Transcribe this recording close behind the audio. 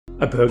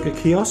A burger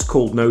kiosk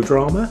called No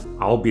Drama?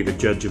 I'll be the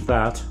judge of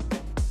that.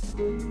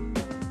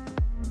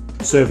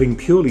 Serving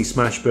purely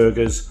smash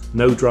burgers,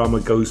 No Drama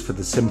goes for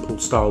the simple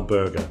style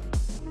burger.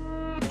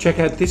 Check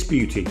out this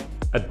beauty,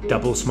 a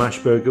double smash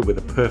burger with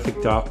a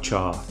perfect dark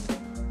char.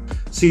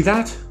 See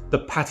that? The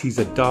patties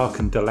are dark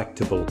and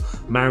delectable,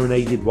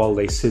 marinated while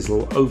they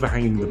sizzle,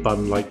 overhanging the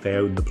bun like they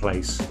own the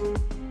place.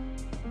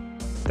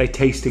 They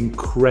taste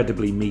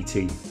incredibly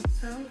meaty.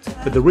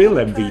 But the real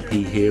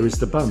MVP here is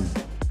the bun.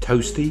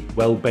 Toasty,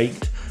 well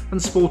baked,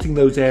 and sporting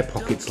those air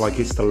pockets like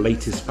it's the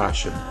latest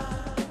fashion.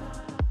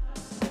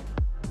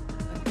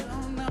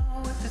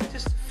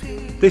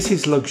 This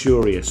is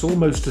luxurious,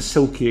 almost a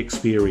silky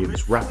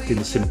experience wrapped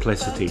in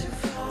simplicity,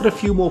 but a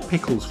few more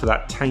pickles for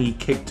that tangy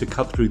kick to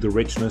cut through the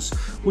richness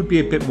would be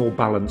a bit more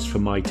balanced for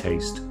my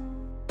taste.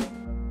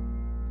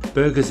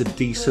 Burgers are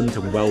decent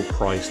and well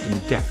priced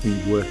and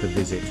definitely worth a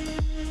visit.